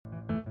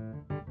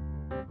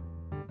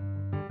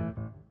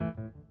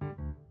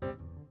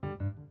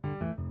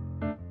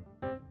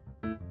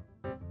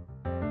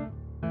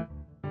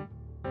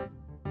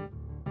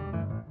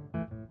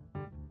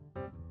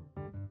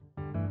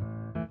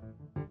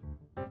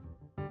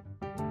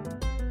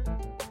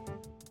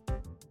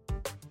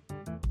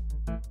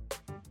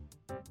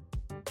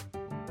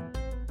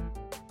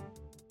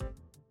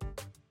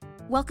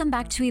Welcome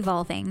back to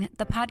Evolving,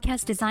 the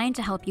podcast designed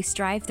to help you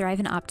strive, thrive,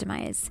 and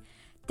optimize.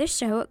 This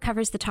show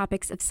covers the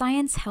topics of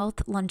science,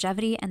 health,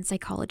 longevity, and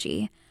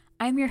psychology.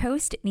 I'm your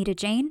host, Nita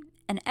Jane,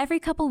 and every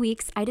couple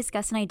weeks I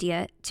discuss an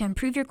idea to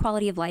improve your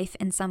quality of life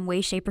in some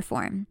way, shape, or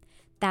form.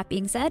 That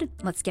being said,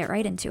 let's get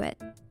right into it.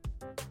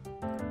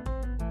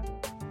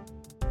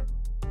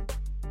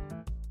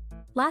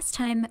 Last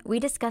time, we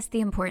discussed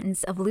the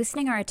importance of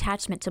loosening our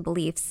attachment to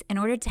beliefs in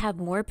order to have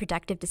more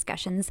productive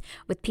discussions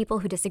with people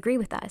who disagree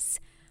with us.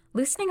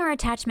 Loosening our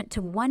attachment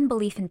to one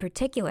belief in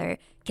particular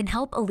can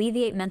help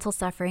alleviate mental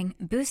suffering,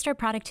 boost our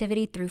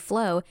productivity through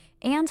flow,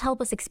 and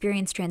help us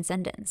experience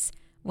transcendence.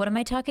 What am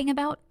I talking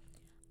about?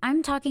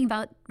 I'm talking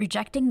about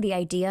rejecting the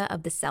idea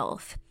of the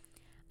self.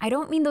 I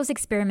don't mean those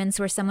experiments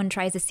where someone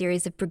tries a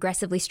series of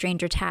progressively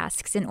stranger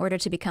tasks in order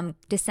to become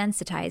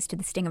desensitized to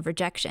the sting of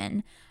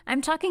rejection.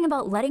 I'm talking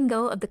about letting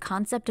go of the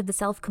concept of the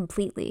self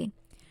completely.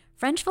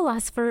 French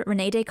philosopher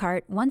René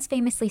Descartes once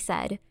famously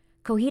said,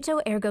 "Cogito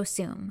ergo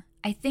sum,"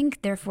 I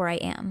think, therefore I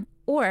am.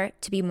 Or,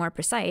 to be more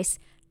precise,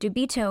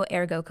 dubito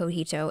ergo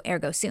cogito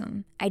ergo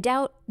sum. I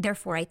doubt,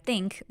 therefore I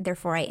think,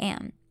 therefore I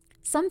am.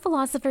 Some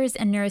philosophers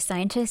and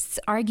neuroscientists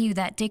argue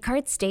that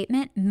Descartes'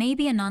 statement may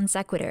be a non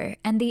sequitur,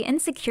 and the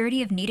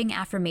insecurity of needing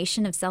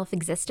affirmation of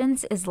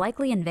self-existence is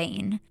likely in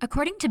vain.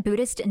 According to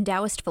Buddhist and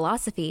Taoist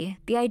philosophy,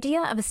 the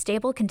idea of a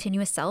stable,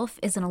 continuous self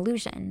is an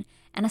illusion,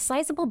 and a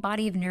sizable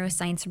body of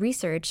neuroscience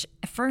research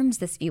affirms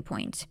this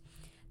viewpoint.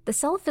 The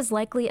self is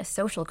likely a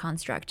social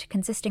construct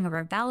consisting of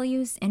our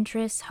values,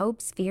 interests,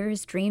 hopes,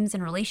 fears, dreams,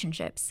 and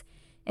relationships.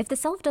 If the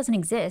self doesn't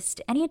exist,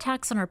 any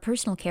attacks on our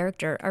personal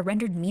character are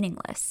rendered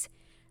meaningless.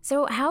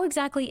 So how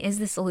exactly is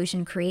this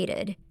illusion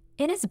created?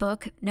 In his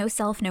book, No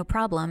Self, No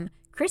Problem,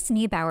 Chris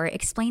Niebauer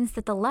explains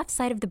that the left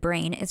side of the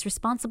brain is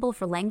responsible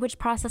for language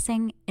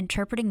processing,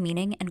 interpreting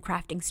meaning, and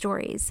crafting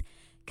stories.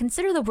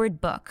 Consider the word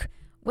book.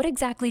 What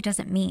exactly does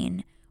it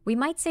mean? We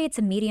might say it's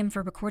a medium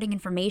for recording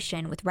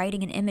information with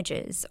writing and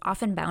images,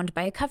 often bound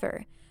by a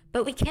cover.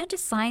 But we can't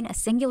assign a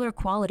singular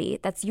quality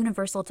that's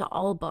universal to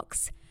all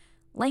books.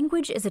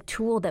 Language is a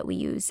tool that we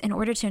use in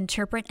order to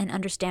interpret and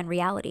understand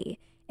reality.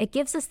 It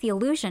gives us the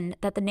illusion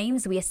that the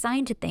names we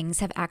assign to things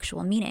have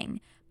actual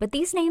meaning, but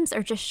these names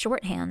are just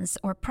shorthands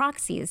or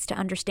proxies to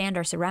understand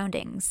our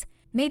surroundings.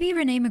 Maybe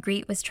René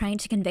Magritte was trying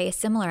to convey a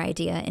similar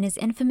idea in his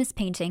infamous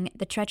painting,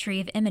 The Treachery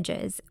of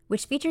Images,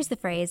 which features the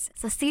phrase,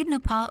 "Ceci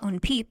n'est pas une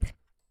pipe,"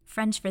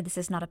 French for "this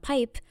is not a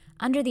pipe,"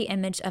 under the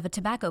image of a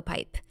tobacco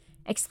pipe.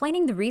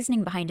 Explaining the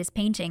reasoning behind his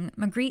painting,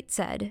 Magritte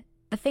said,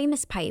 "The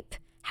famous pipe.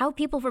 How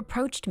people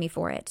reproached me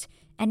for it.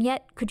 And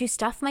yet, could you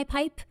stuff my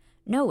pipe?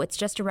 No, it's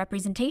just a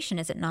representation,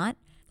 is it not?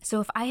 So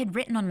if I had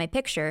written on my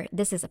picture,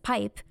 'This is a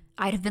pipe,'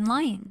 I'd have been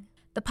lying."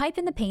 The pipe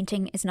in the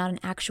painting is not an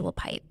actual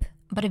pipe,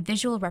 but a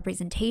visual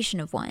representation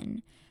of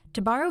one.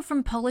 To borrow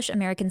from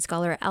Polish-American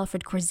scholar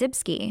Alfred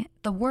Korzybski,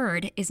 the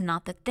word is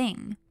not the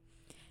thing.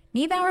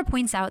 Niebauer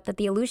points out that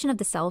the illusion of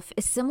the self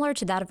is similar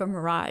to that of a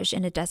mirage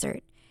in a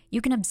desert. You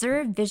can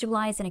observe,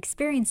 visualize, and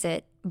experience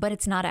it, but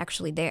it's not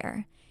actually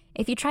there.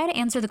 If you try to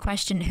answer the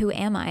question, "Who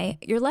am I?"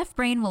 your left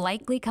brain will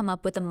likely come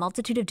up with a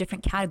multitude of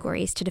different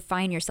categories to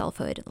define your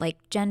selfhood, like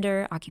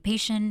gender,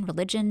 occupation,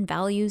 religion,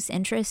 values,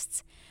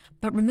 interests.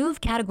 But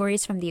remove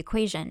categories from the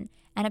equation,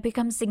 and it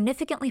becomes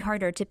significantly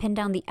harder to pin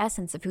down the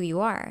essence of who you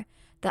are.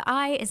 The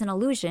I is an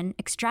illusion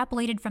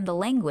extrapolated from the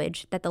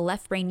language that the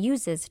left brain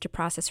uses to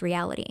process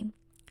reality.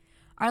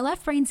 Our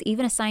left brains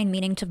even assign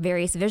meaning to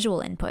various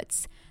visual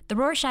inputs. The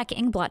Rorschach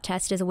inkblot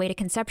test is a way to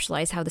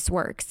conceptualize how this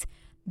works.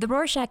 The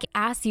Rorschach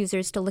asks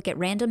users to look at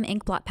random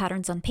inkblot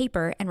patterns on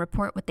paper and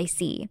report what they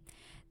see.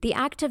 The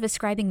act of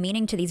ascribing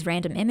meaning to these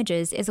random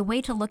images is a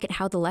way to look at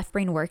how the left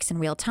brain works in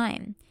real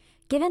time.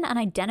 Given an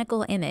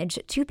identical image,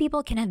 two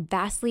people can have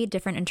vastly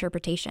different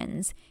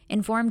interpretations,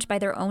 informed by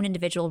their own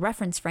individual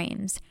reference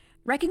frames.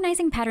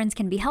 Recognizing patterns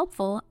can be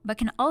helpful, but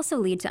can also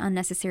lead to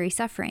unnecessary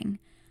suffering.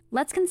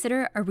 Let's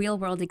consider a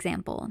real-world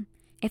example.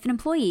 If an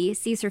employee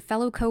sees her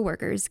fellow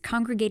coworkers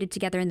congregated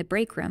together in the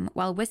break room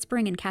while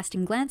whispering and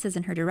casting glances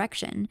in her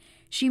direction,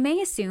 she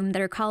may assume that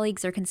her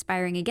colleagues are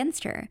conspiring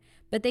against her,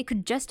 but they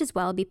could just as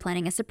well be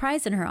planning a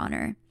surprise in her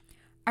honor.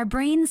 Our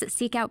brains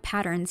seek out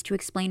patterns to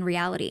explain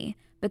reality,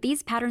 but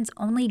these patterns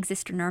only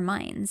exist in our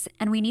minds,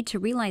 and we need to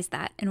realize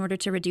that in order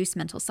to reduce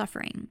mental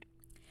suffering.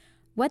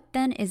 What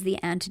then is the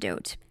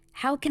antidote?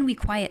 How can we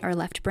quiet our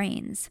left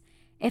brains?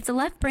 If the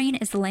left brain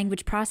is the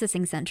language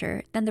processing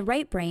center, then the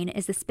right brain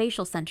is the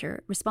spatial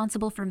center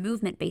responsible for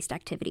movement-based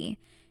activity.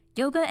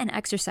 Yoga and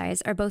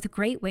exercise are both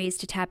great ways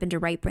to tap into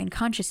right brain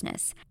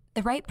consciousness.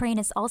 The right brain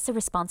is also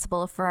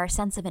responsible for our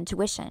sense of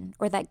intuition,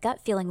 or that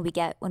gut feeling we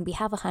get when we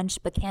have a hunch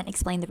but can't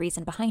explain the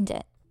reason behind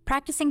it.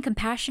 Practicing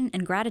compassion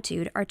and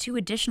gratitude are two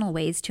additional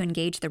ways to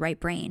engage the right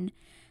brain.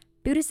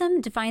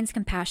 Buddhism defines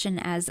compassion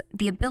as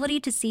the ability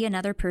to see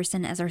another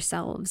person as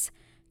ourselves.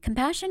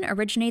 Compassion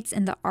originates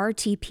in the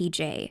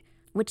RTPJ,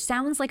 which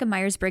sounds like a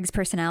Myers-Briggs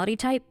personality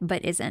type,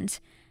 but isn't.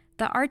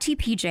 The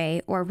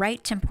RTPJ, or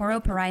right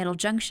temporoparietal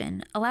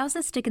junction, allows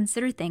us to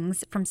consider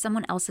things from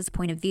someone else's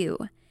point of view.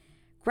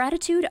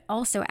 Gratitude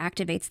also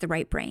activates the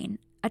right brain.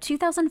 A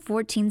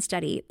 2014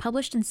 study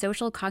published in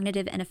Social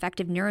Cognitive and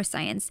Affective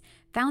Neuroscience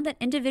found that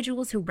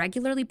individuals who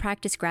regularly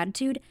practice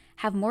gratitude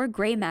have more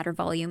gray matter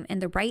volume in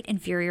the right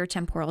inferior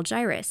temporal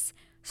gyrus.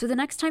 So the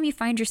next time you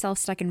find yourself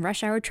stuck in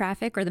rush hour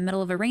traffic or the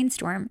middle of a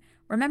rainstorm,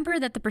 remember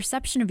that the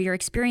perception of your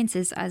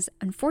experiences as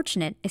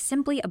unfortunate is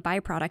simply a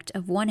byproduct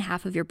of one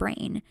half of your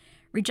brain.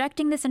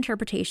 Rejecting this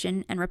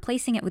interpretation and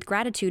replacing it with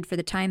gratitude for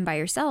the time by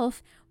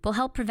yourself will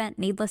help prevent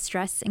needless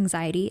stress,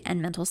 anxiety,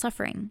 and mental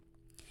suffering.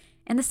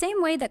 In the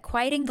same way that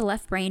quieting the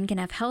left brain can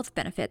have health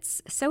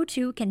benefits, so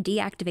too can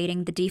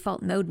deactivating the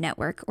default mode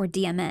network, or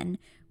DMN,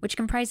 which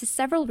comprises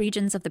several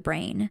regions of the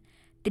brain.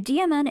 The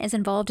DMN is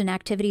involved in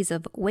activities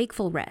of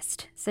wakeful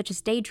rest, such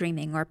as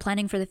daydreaming or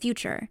planning for the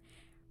future.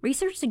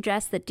 Research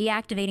suggests that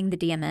deactivating the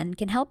DMN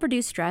can help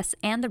reduce stress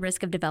and the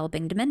risk of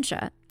developing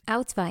dementia.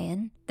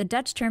 Uitwaaien, the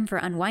Dutch term for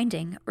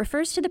unwinding,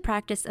 refers to the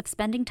practice of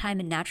spending time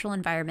in natural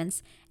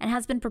environments and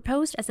has been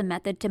proposed as a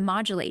method to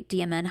modulate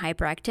DMN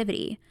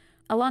hyperactivity.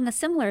 Along a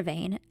similar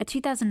vein, a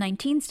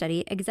 2019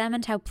 study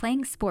examined how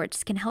playing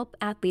sports can help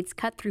athletes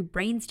cut through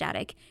brain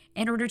static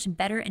in order to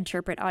better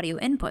interpret audio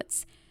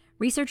inputs.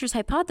 Researchers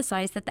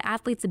hypothesized that the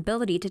athlete's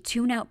ability to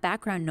tune out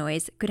background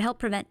noise could help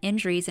prevent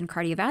injuries and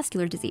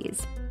cardiovascular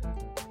disease.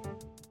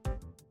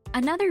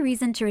 Another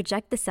reason to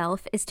reject the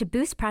self is to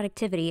boost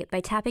productivity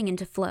by tapping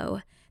into flow,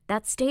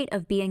 that state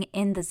of being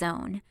in the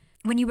zone.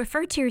 When you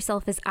refer to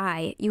yourself as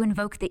I, you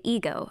invoke the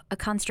ego, a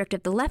construct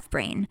of the left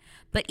brain,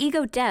 but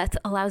ego death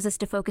allows us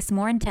to focus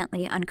more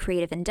intently on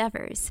creative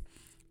endeavors.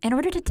 In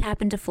order to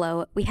tap into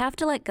flow, we have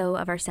to let go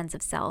of our sense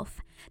of self.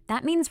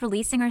 That means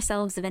releasing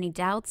ourselves of any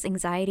doubts,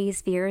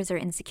 anxieties, fears, or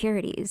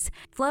insecurities.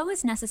 Flow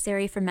is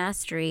necessary for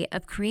mastery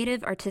of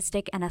creative,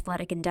 artistic, and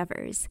athletic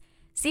endeavors.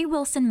 C.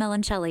 Wilson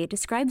Melancelli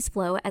describes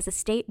flow as a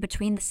state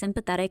between the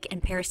sympathetic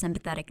and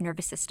parasympathetic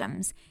nervous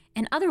systems.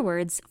 In other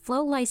words,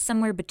 flow lies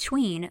somewhere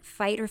between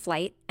fight or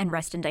flight and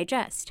rest and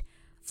digest.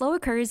 Flow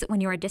occurs when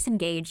you are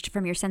disengaged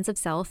from your sense of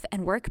self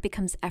and work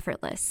becomes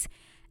effortless.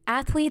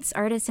 Athletes,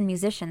 artists, and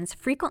musicians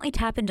frequently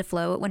tap into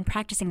flow when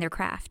practicing their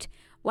craft.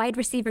 Wide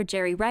receiver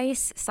Jerry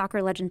Rice,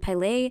 soccer legend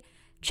Pelé,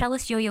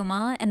 cellist Yo-Yo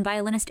Ma, and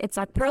violinist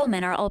Itzhak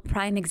Perlman are all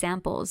prime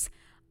examples.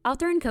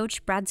 Author and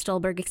coach Brad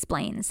Stulberg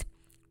explains,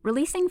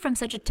 "Releasing from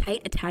such a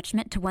tight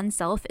attachment to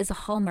oneself is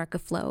a hallmark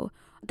of flow,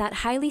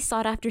 that highly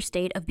sought-after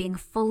state of being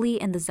fully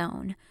in the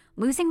zone.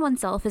 Losing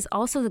oneself is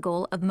also the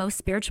goal of most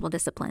spiritual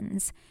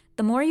disciplines.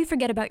 The more you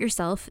forget about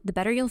yourself, the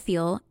better you'll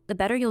feel, the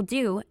better you'll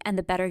do, and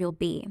the better you'll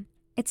be."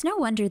 It's no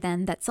wonder,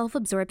 then, that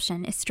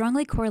self-absorption is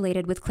strongly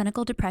correlated with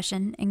clinical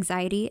depression,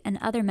 anxiety, and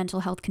other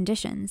mental health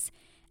conditions.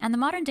 And the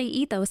modern-day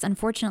ethos,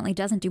 unfortunately,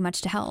 doesn't do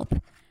much to help.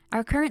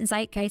 Our current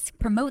zeitgeist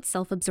promotes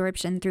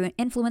self-absorption through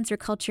influencer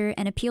culture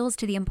and appeals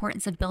to the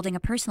importance of building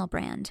a personal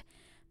brand.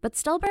 But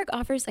Stulberg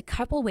offers a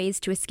couple ways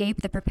to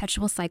escape the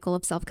perpetual cycle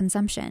of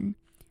self-consumption.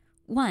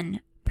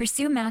 1.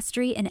 Pursue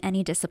mastery in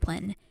any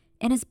discipline.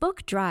 In his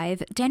book,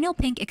 Drive, Daniel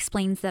Pink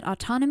explains that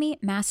autonomy,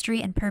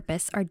 mastery, and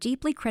purpose are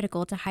deeply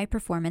critical to high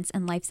performance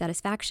and life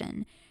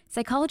satisfaction.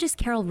 Psychologist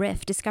Carol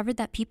Riff discovered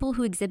that people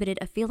who exhibited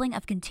a feeling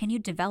of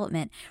continued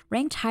development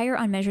ranked higher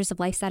on measures of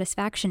life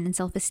satisfaction and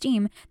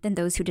self-esteem than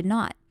those who did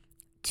not.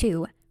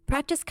 2.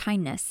 Practice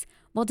kindness.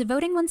 While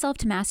devoting oneself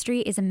to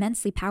mastery is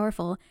immensely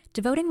powerful,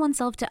 devoting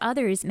oneself to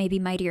others may be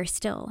mightier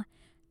still.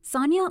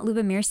 Sonia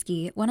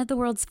Lubomirsky, one of the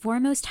world's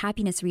foremost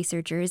happiness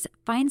researchers,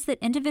 finds that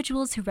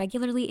individuals who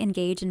regularly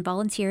engage in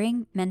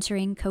volunteering,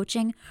 mentoring,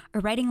 coaching,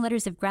 or writing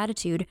letters of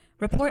gratitude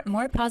report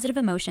more positive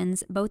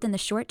emotions both in the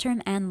short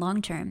term and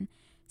long term.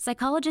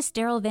 Psychologist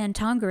Daryl Van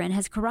Tongeren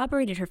has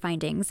corroborated her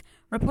findings,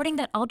 reporting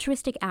that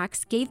altruistic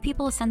acts gave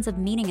people a sense of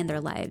meaning in their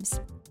lives.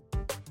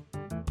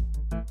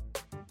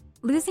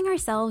 Losing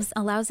ourselves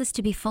allows us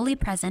to be fully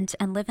present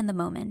and live in the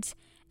moment,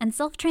 and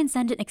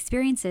self-transcendent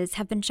experiences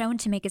have been shown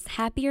to make us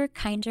happier,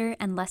 kinder,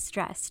 and less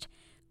stressed.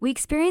 We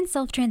experience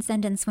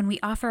self-transcendence when we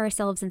offer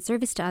ourselves in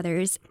service to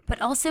others,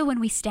 but also when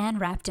we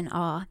stand wrapped in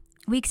awe.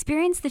 We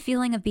experience the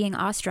feeling of being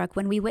awestruck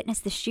when we witness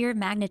the sheer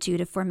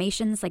magnitude of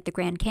formations like the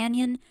Grand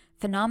Canyon,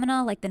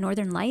 phenomena like the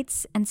Northern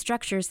Lights, and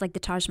structures like the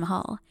Taj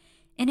Mahal.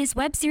 In his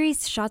web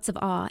series Shots of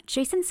Awe,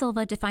 Jason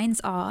Silva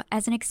defines awe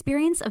as an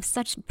experience of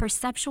such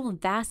perceptual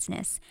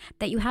vastness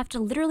that you have to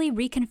literally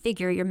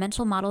reconfigure your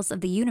mental models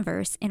of the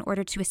universe in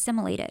order to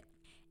assimilate it.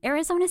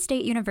 Arizona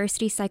State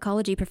University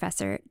psychology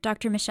professor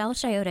Dr. Michelle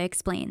Chioda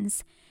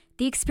explains,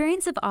 "The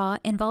experience of awe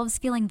involves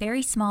feeling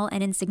very small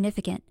and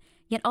insignificant,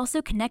 yet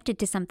also connected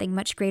to something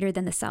much greater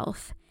than the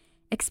self.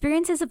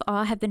 Experiences of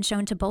awe have been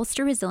shown to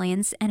bolster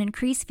resilience and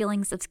increase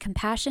feelings of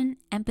compassion,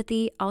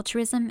 empathy,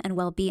 altruism, and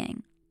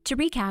well-being." To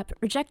recap,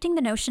 rejecting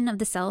the notion of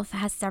the self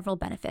has several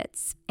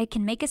benefits. It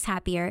can make us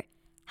happier,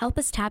 help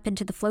us tap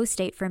into the flow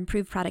state for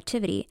improved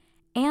productivity,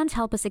 and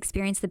help us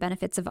experience the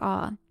benefits of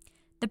awe.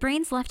 The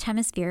brain's left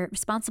hemisphere,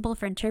 responsible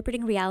for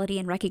interpreting reality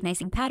and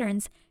recognizing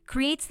patterns,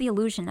 creates the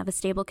illusion of a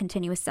stable,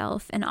 continuous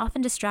self and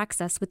often distracts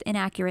us with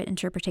inaccurate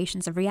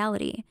interpretations of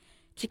reality.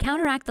 To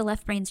counteract the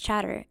left brain's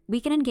chatter, we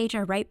can engage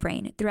our right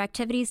brain through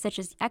activities such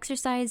as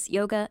exercise,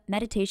 yoga,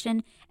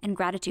 meditation, and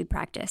gratitude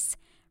practice.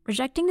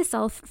 Rejecting the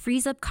self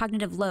frees up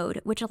cognitive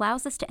load, which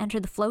allows us to enter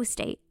the flow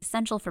state,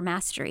 essential for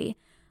mastery.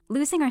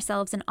 Losing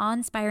ourselves in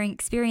awe-inspiring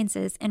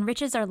experiences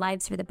enriches our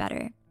lives for the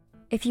better.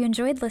 If you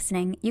enjoyed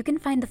listening, you can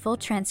find the full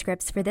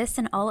transcripts for this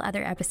and all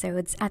other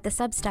episodes at the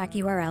Substack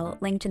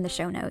URL linked in the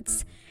show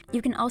notes.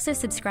 You can also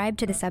subscribe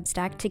to the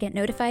Substack to get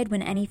notified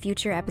when any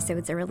future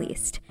episodes are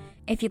released.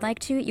 If you'd like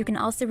to, you can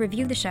also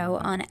review the show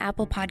on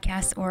Apple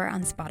Podcasts or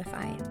on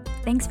Spotify.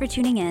 Thanks for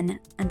tuning in.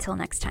 Until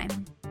next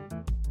time.